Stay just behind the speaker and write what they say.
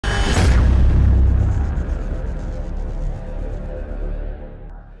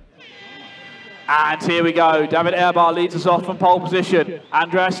And here we go. David Ehrbar leads us off from pole position.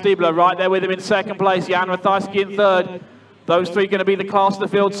 Andreas Stiebler right there with him in second place. Jan Ratajski in third. Those three going to be the class of the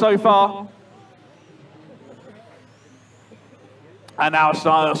field so far. And now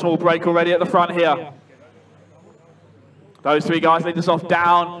a small break already at the front here. Those three guys lead us off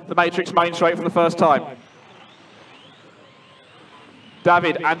down the Matrix main straight for the first time.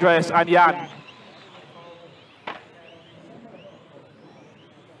 David, Andreas and Jan.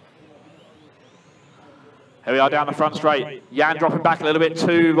 Here we are down the front straight. Jan dropping back a little bit,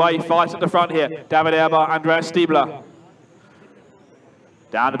 two-way fight at the front here. David Ehrbar, Andreas Stiebler.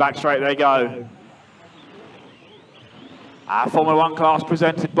 Down the back straight, they go. Our Formula 1 class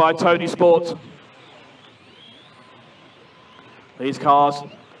presented by ToniSport. These cars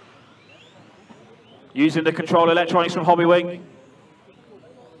using the control electronics from Hobbywing.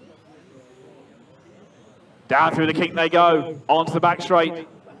 Down through the kink they go, onto the back straight.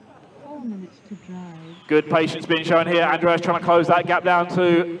 4 minutes to drive. Good patience being shown here. Andreas trying to close that gap down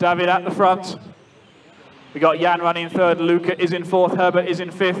to David at the front. We got Jan running in third, Luca is in fourth, Herbert is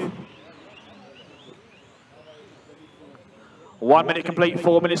in fifth. 1 minute complete,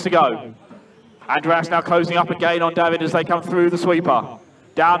 4 minutes to go. Andreas now closing up again on David as they come through the sweeper.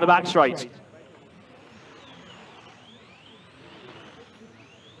 Down the back straight.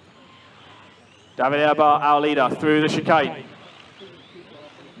 David Ehrbar, our leader, through the chicane.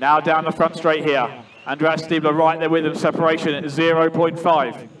 Now down the front straight here. Andreas Stiebler right there with him, separation at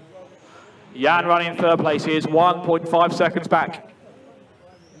 0.5. Jan running in third place, he is 1.5 seconds back.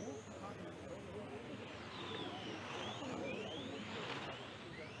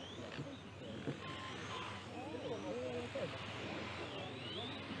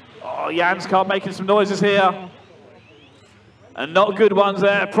 Oh, Jan's car making some noises here. And not good ones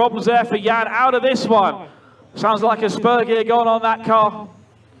there. Problems there for Jan out of this one. Sounds like a spur gear gone on that car.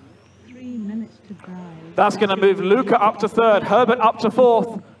 3 minutes to drive. That's going to move Luca up to third, Herbert up to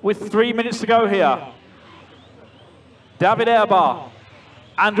fourth with 3 minutes to go here. David Ehrbar,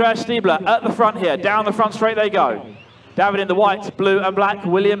 Andreas Stiebler at the front here. Down the front straight they go. David in the white, blue and black,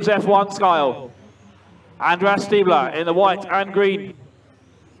 Williams F1 style. Andreas Stiebler in the white and green.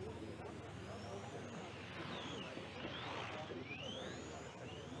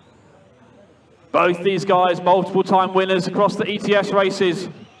 Both these guys multiple time winners across the ETS races.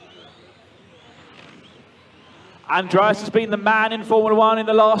 Andreas has been the man in Formula 1 in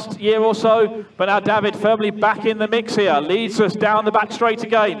the last year or so, but now David firmly back in the mix here. Leads us down the back straight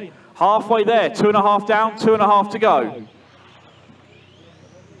again. Halfway there, 2.5 down, 2.5 to go.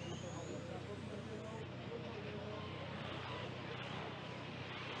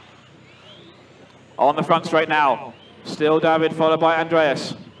 On the front straight now. Still David, followed by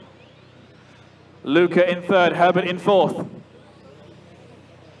Andreas. Luca in third, Herbert in fourth.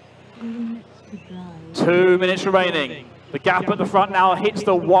 3 minutes to drive. 2 minutes remaining. The gap at the front now hits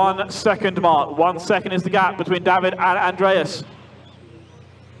the 1 second mark. 1 second is the gap between David and Andreas.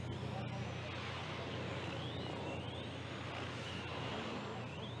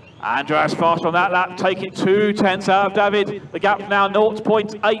 Andreas fast on that lap, taking 2 tenths out of David. The gap now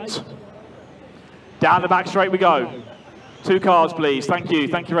 0.8. Down the back straight we go. 2 cars, please. Thank you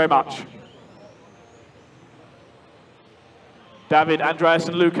very much. David, Andreas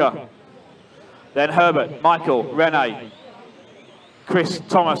and Luca. Then Herbert, Michael, Rene, Chris,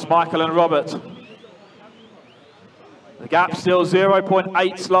 Thomas, Michael and Robert. The gap still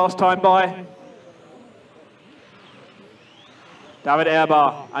 0.8 last time by. David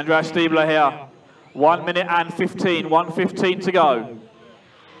Ehrbar, Andreas Stiebler here. 1 minute and 15, 1:15 to go.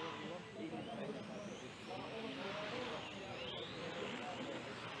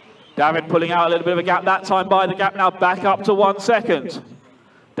 David pulling out a little bit of a gap that time by. The gap now back up to 1 second.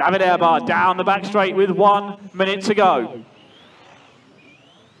 David Ehrbar down the back straight with 1 minute to go.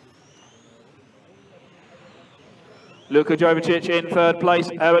 Luka Jovicic in third place,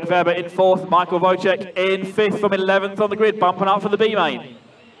 Herbert Weber in fourth, Michael Wojciech in fifth from 11th on the grid, bumping up for the B-main.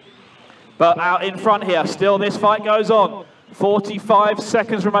 But out in front here, still this fight goes on. 45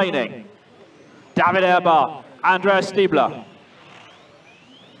 seconds remaining. David Ehrbar, Andreas Stiebler.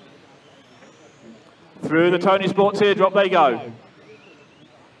 Through the ToniSport teardrop they go.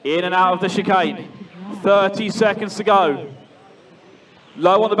 In and out of the chicane. 30 seconds to go.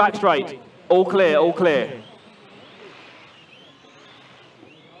 Low on the back straight. All clear, all clear.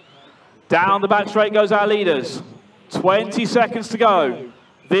 Down the back straight goes our leaders. 20 seconds to go.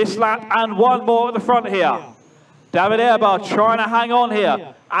 This lap and one more at the front here. David Ehrbar trying to hang on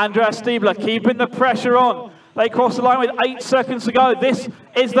here. Andreas Stiebler keeping the pressure on. They cross the line with 8 seconds to go. This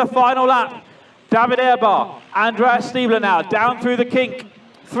is the final lap. David Ehrbar, Andreas Stiebler now down through the kink.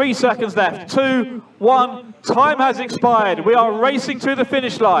 3 seconds left. 2, 1. Time has expired. We are racing to the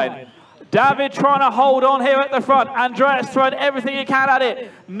finish line. David trying to hold on here at the front. Andreas throwing everything he can at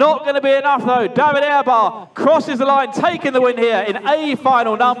it. Not going to be enough though. David Ehrbar crosses the line, taking the win here in A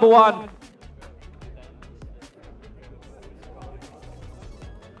final number 1.